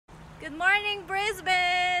Good morning,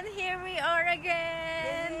 Brisbane! Here we are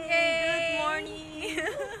again! Yay! Good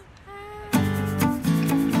morning!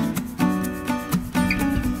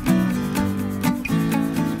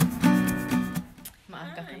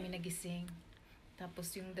 Maaga kami nagising.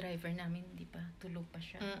 Tapos yung driver namin, hindi pa. Tulog pa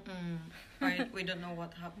siya. We don't know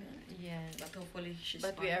what happened. Yes. But hopefully she's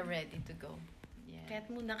But fine. we are ready to go. Yeah. Kaya't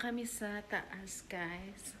muna kami sa taas,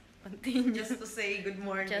 guys. Continue. Just to say good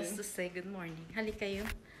morning. Just to say good morning. Hali kayo.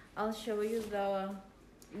 I'll show you the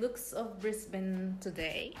looks of Brisbane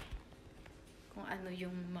today. Kung ano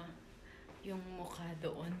yung mukha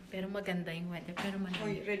doon. Pero maganda yung weather. Pero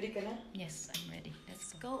malamig. Ready ka na? Yes, I'm ready.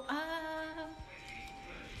 Let's go up.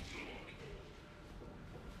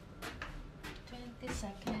 20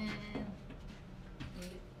 seconds.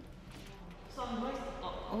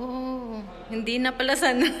 Oh, hindi na pala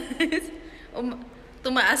sunrise.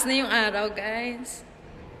 Tumaas na yung araw, guys.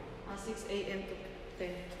 6 a.m. to 10.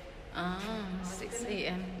 6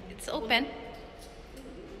 a.m. It's open.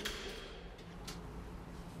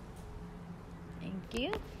 Thank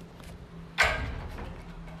you.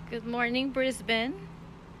 Good morning, Brisbane.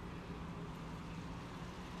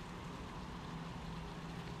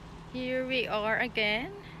 Here we are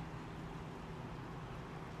again.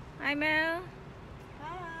 Hi, Mel.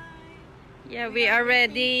 Hi! Yeah, we are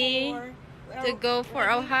ready to go for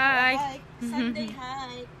our hike. Sunday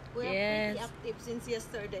hike. We're Yes. pretty active since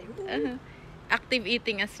yesterday. Active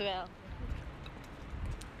eating as well.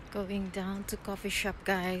 Going down to coffee shop,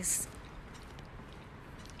 guys.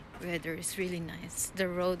 Weather is really nice. The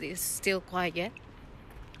road is still quiet.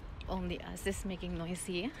 Only us is making noise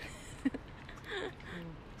here.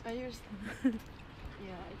 Yeah,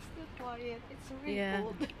 it's still quiet. It's really Yeah.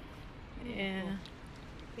 cold. Yeah.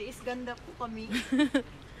 Tiis ganda po kami.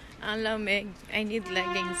 Ang lamig. I need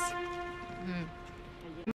leggings.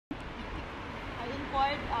 I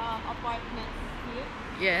inquired apartments here.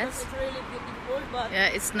 Yes. It's really beautiful, but Yeah,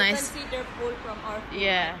 it's nice. you can see their pool from our pool.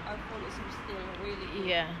 Yeah. Our pool is still really good.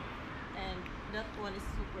 Yeah. And that one is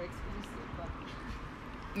super expensive. But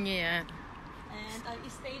Yeah. and I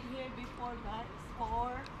stayed here before, guys,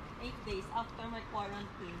 for 8 days after my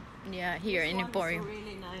quarantine. Yeah, here This in one Emporium. is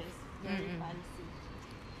really nice, very fancy.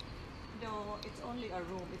 Though it's only a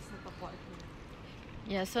room, it's not apartment.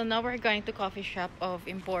 Yeah, so now we're going to coffee shop of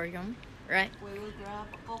Emporium, right? We will grab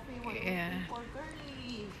a coffee. We're Yeah. waiting for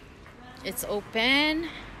girly. It's open.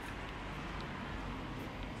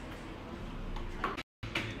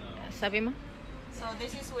 Sabi mo? So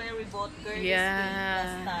this is where we bought girly's Yeah.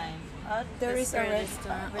 last time. There is a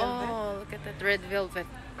restaurant. Oh, look at that red velvet.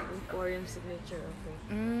 Emporium signature. Okay.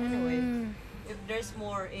 Mm. Anyway, if there's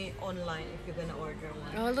more online, if you're gonna order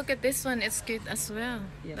one. Oh, look at this one. It's cute as well.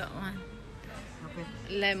 Yeah. That one. Okay.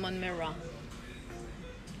 Lemon meringue.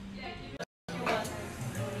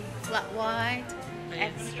 Flat white.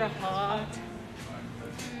 Extra hot.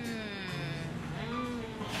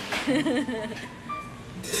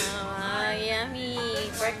 Oh, yummy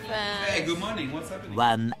breakfast. Hey, good morning. What's happening?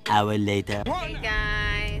 1 hour later. Hey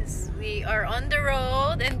guys, we are on the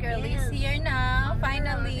road and Girlie's here now.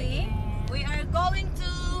 Finally, We are going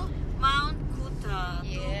to Mount Coot-Tha.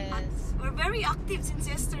 Yes. We're very active since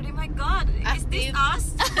yesterday. My God, is this Active.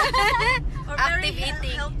 us? We're very Active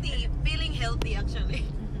eating. healthy, feeling healthy actually.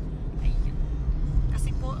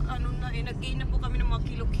 Kasi po, nag-gain na po kami ng mga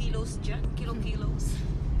kilo-kilos dyan. Kilo-kilos.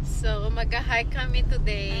 So mag-hike kami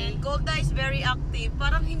today. And Golda is very active.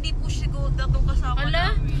 Parang hindi po si Golda itong kasama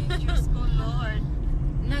Ala? namin. Diyos ko, Lord.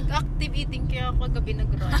 Nag-active eating kaya ako kagabi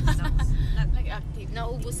nag-rice. Nag-active.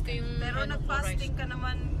 Naubos ko yung Pero ano ko, nag-fasting rice. ka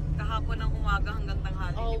naman kahapon ng umaga hanggang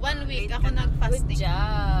tanghali. Oh, di ba? 1 week Late ako ka na. nag-fasting. Good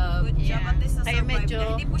job. Yeah. At least Kaya na-survive medyo, ka.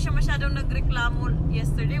 Hindi po siya masyadong nagreklamo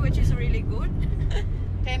yesterday, which is really good.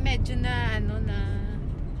 kaya medyo na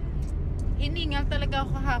hiningal talaga ako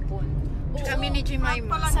kahapon. Oo, Kami ni Jemima.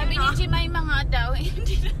 pala Sabi yun, ni ah. Jemima nga daw,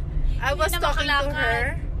 hindi na. I was na talking to makalakad. her.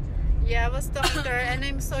 Yeah, I was talking to her and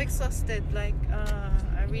I'm so exhausted. Like,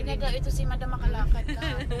 I really Hindi ito si Madam makalakad ka.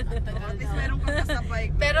 Ang tagal At least daw. meron kang kasabay.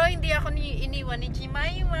 Pero hindi ako iniwan ni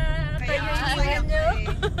Jemima. Kayo masaya iniwan ka niyo. eh.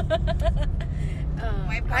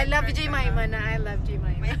 May I love partner ka Jemima na. I love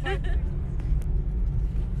Jemima. May partner.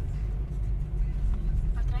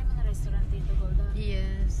 Patry mo na restaurant dito, Golda.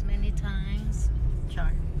 Yes, many times.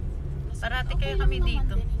 Char. Parati kayo kami lang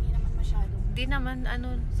dito. Naman din, hindi naman masyadong Di naman,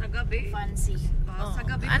 Sa gabi. fancy. Oo. Sa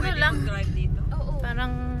gabi Ano pwede lang? mag-drive dito. Oo.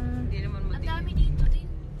 Parang Hindi naman Ang madilim. dami dito din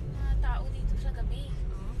na tao dito sa gabi.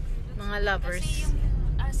 mga lovers.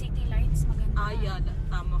 Kasi yung city lights maganda. Yeah,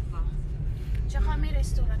 tama ka. Tsaka may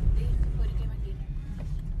restaurant din. Pwede kayo mag-dinner.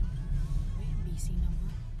 Uy, busy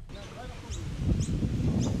naman.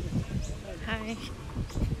 Hi.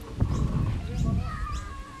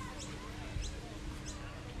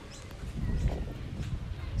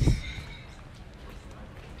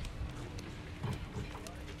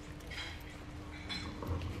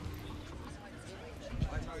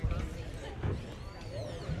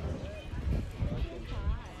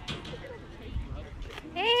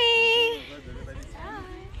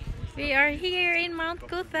 We are here in Mount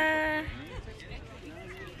Coot-Tha.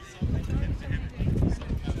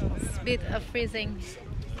 It's a bit of freezing.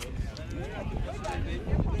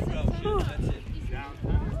 Whew.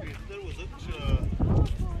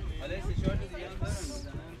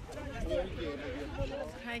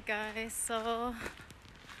 Hi guys, so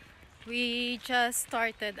we just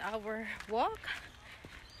started our walk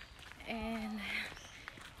and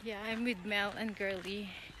yeah, I'm with Mel and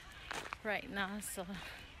Girly right now. So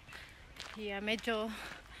yeah, medyo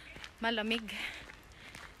malamig.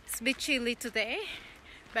 It's a bit chilly today,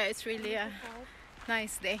 but it's really a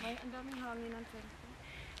nice day.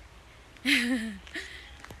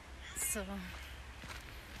 So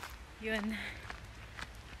yun,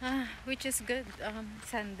 which is good.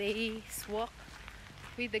 Sunday's walk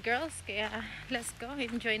with the girls, kaya let's go,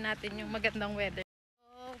 enjoy natin yung magandang weather.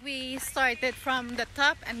 So we started from the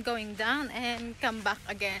top and going down and come back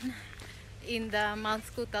again in the Mount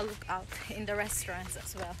Coot-Tha Lookout in the restaurants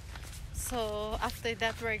as well. So after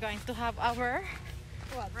that we're going to have our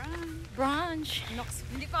brunch.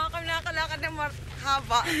 Hindi pa kami nakakalakad ng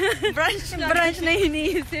haba. Brunch na. Brunch na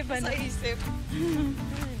iniisip, ano? Sa isip.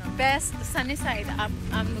 Best sunny side up.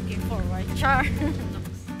 I'm looking forward. Char.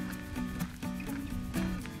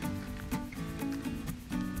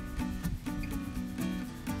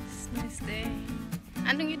 It's a nice day.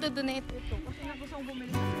 Anong you donate?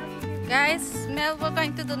 Guys, Mel, we're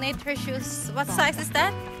going to donate her shoes. What size is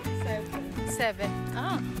that? 7.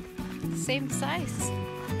 Oh, same size.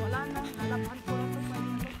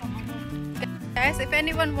 Guys, if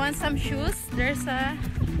anyone wants some shoes, there's a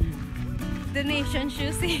donation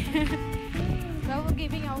shoes here. So we're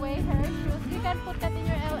giving away her shoes. You can put that in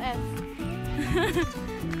your LS.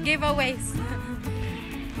 Giveaways.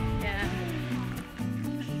 Yeah.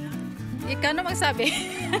 Ikaw na magsabi.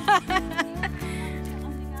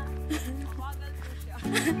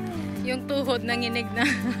 Yung tuhod nanginig na.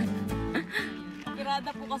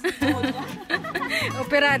 Operada po kasi tuhod niya.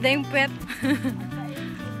 Operada yung pet.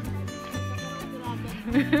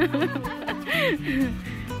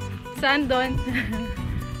 Saan doon?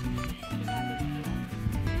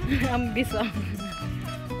 Ang bisa.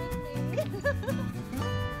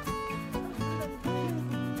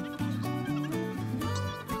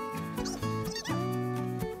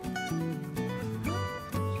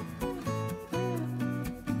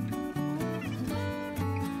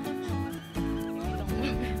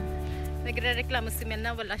 Nagre-reklamo si Mel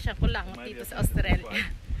na wala siyang kulangot dito sa Australia.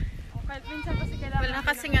 Wala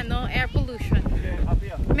kasing air pollution.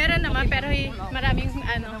 Meron naman pero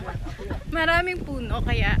maraming puno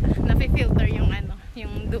kaya nafi-filter yung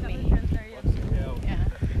yung dumi. Yeah.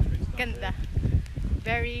 Ganda.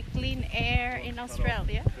 Very clean air in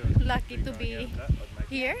Australia. Lucky to be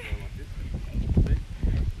here.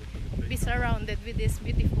 Be surrounded with this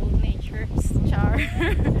beautiful nature. Char.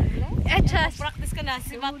 Just Practice ka na.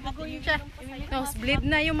 Si Mat-Mat nosebleed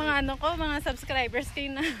na yung mga mga subscribers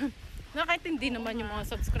kayo na. Kahit hindi naman yung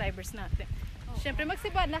mga subscribers natin. Siyempre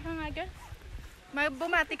magsibala ka nga, girl.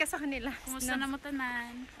 Bumati ka sa kanila. Kumusta na mo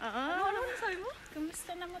tanan? Oo. Ano sabi mo?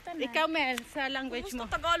 Kumusta na mo tanan? Ikaw, Mel, sa language mo.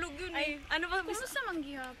 Kumusta Tagalog yun eh. Ano ba? Kumusta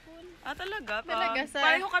manggihapon? Talaga? Talaga sa...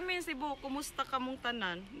 Pareho kami yung Cebu. Kumusta ka mong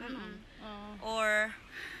tanan? Ganun. Or...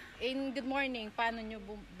 In good morning, paano nyo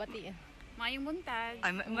batiin? Mayong buntag.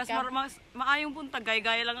 Ay, mas maayong punta.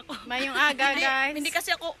 Gaya-gaya lang ako. Mayong aga, guys. Hindi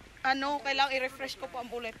kasi ako, kailangang i-refresh ko pa ang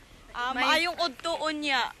bullet. Maayong udto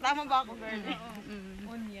unya. Tama ba ako, girl?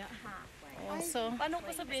 Unya. So, Paano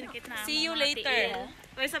ko sabihin? See you later.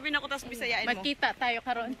 Kaya sabihin ako, tapos bisayain mo. magkita tayo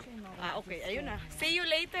karon. Okay. Ayun na. See you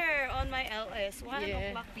later on my LS. 1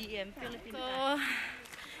 Yeah. o'clock PM. Philippine So, time.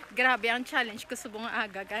 grabe ang challenge ko subong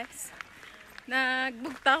aga, guys.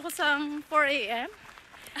 Nagbugta ako sa 4 AM.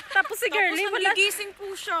 Tapos si Girlie, Tapos wala. nagigising po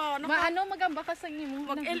siya. Magamba ka sa inyo.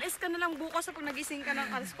 Mag-LS ka na lang bukas pag nagising ka ng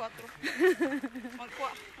alas 4.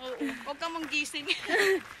 Huwag kang manggising.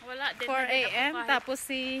 Wala din. 4 AM. Tapos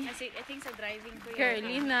si Kasi I think sa driving ko yun.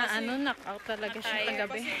 Girlie na knock-out talaga siya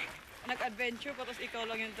kagabi. Nag-adventure pa, tapos ikaw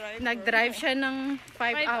lang yung driver. Nag-drive siya ng 5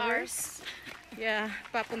 5 hours. Yeah,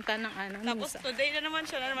 papunta ng Tapos Nusa. today na naman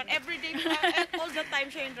siya Every day, all the time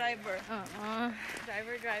siya yung driver. Oo.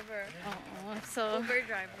 Driver. Oo. So, Uber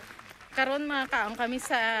driver. karon makakaon kami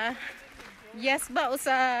sa Yes ba o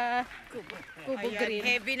sa Kubo Ayan, Green?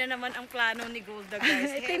 heavy na naman ang plano ni Golda,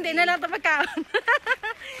 guys. Ito hindi na lang ito magkaon.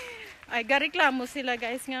 Ay, gareklamo sila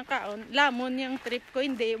guys nga kaon. Lamon yung trip ko,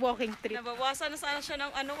 hindi walking trip. Nabawasan na sana siya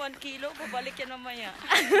ng 1 kilo. Babalik yan mamaya.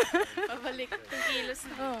 Pabalik 2 kilos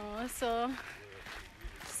na. Oo, so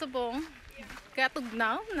subong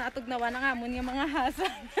Katugnaw, natugnawa na nga mo nga mga hasa.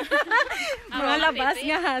 Mga labas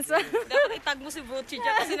nga hasa. Dapat itag mo si Brochi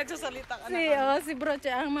dyan kasi nagsasalita ka na. Si Broche,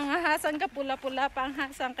 ang mga hasang kapula-pula pa ang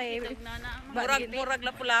hasang kay Murag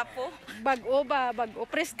lapu-lapo. Bago ba, bago.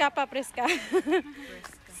 Preska pa, preska.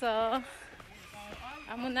 So,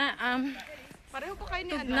 amo na, Pareho ko kayo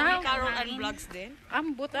ni Tugnaw. Carol and Vlogs din.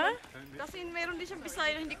 ambot Kasi meron din siyang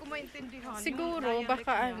Bisaya na hindi ko maintindihan. Siguro,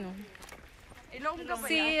 baka ano. Ilongga ba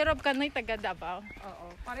Si yan? Rob Kanoy taga Davao. Oo.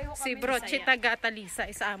 Pareho kami Si Broche taga Talisa,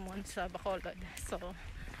 isa amon sa Bacolod. So,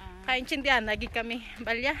 kaintindihan, lagi kami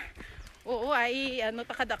balya. Oo, ay ano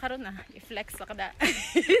takada karon na, i-flex takada.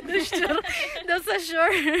 Do sa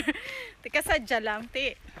shore. Tika sadya lang,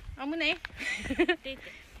 ti. Amo na eh.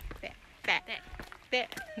 Te,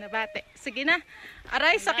 nabate. Sige na.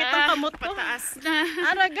 Aray, sakit ang kamot ko. Pataas na.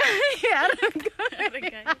 Aragay.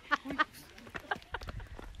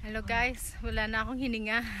 Hello guys, wala na akong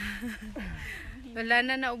hininga. Wala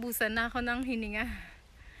na, naubusan na ako ng hininga.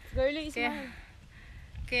 Girly is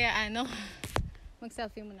Kaya ano,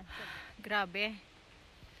 mag-selfie muna. Grabe.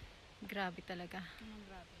 Grabe talaga.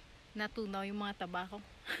 Natunaw yung mga taba ko.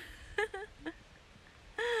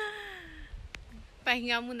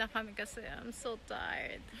 Pahinga muna kami kasi I'm so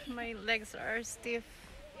tired. My legs are stiff.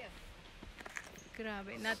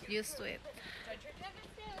 Grabe, not used to it.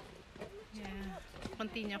 Yeah.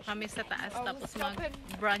 Continue kami sa taas tapos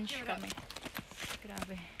mag-brunch kami.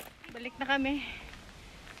 Grabe. Balik na kami.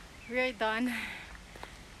 We're done.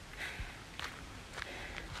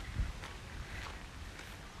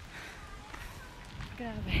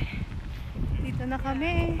 Grabe. Dito na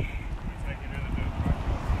kami.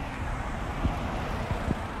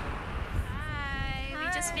 Hi, we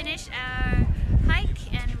just finished our hike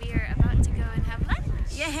and we are about to go and have lunch.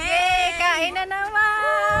 Yay! Kain na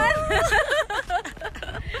naman!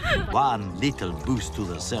 One little boost to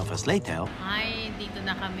the surface later. Ay, dito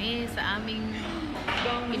na kami sa aming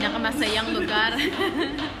pinakamasayang lugar.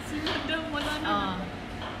 Oh.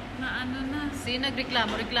 Na ano na. Si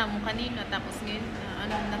nagreklamo kanina tapos ngayon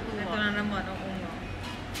natuwa. Ito na naman ang ungo.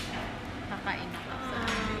 Kakain na ka.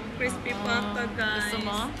 Crispy pata, guys. Gusto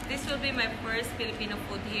mo? This will be my first Filipino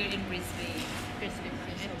food here in Brisbane. Crispy.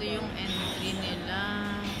 Ito yung entry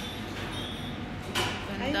nila.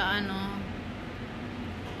 Ganda ano.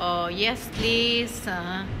 Oh, yes please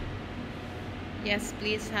ha. Yes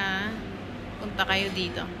please ha. Punta kayo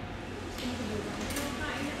dito.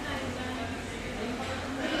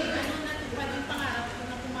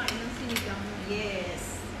 Yes.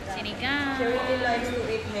 Sinigang. She really likes to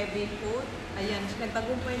eat heavy food. Ayan,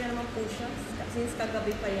 nagtagumpay na naman po siya. Since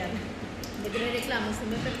kagabi pa yan. Nagre-reklamo sa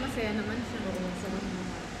mga pero masaya naman siya.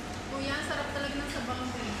 Kuya, sarap talaga ng sabaw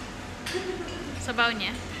ko. Sabaw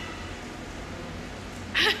niya?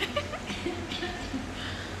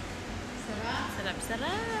 Sarap.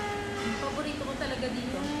 Sarap. Ang paborito ko talaga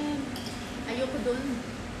dito. Ayoko dun.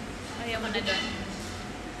 Ayaw mo na doon.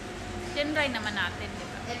 Tinry naman natin, di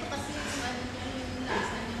ba? Ito kasi yung ano niya, yung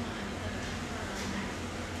lasa niya, mga ano talaga.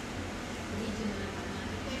 Original naman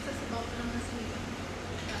natin. Kaya sa sabaw ko lang na sweet.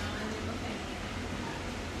 Parang ano ba kayo?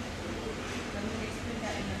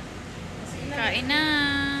 Kain na.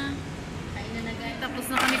 Kain na guys. Tapos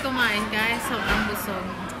na kami kumain guys. Sobrang busog.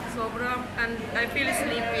 Sobrang, and I feel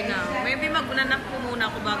sleepy now. Maybe magunanak po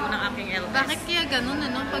muna ako bago ng aking LS. Bakit kaya ganun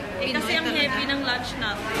ano? Pag Pinoy Kasi ang talaga. heavy ng lunch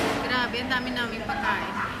natin. Grabe, ang dami namin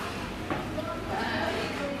pagkain.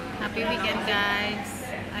 Happy weekend guys.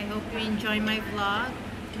 I hope you enjoy my vlog.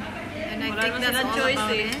 And I Wala think naman that's silang all choice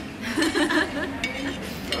about eh. it.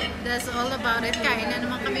 That's all about it. Kain na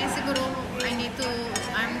naman kami. Siguro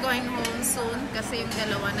I'm going home soon kasi yung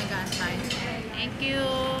dalawa nag-aantay. Thank you.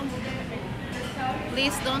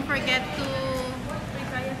 Please don't forget to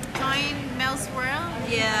join Mel's World.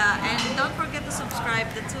 Yeah, and don't forget to subscribe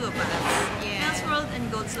the two of us. Yeah. Mel's World and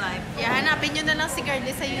Goat's Life. Yeah, hanapin nyo na lang si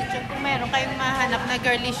Girlie sa YouTube kung meron kayong mahanap na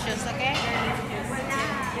girlicious, okay?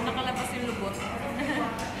 Yung nakalabas yung lubot.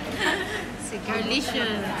 Si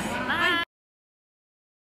Girlicious. Bye!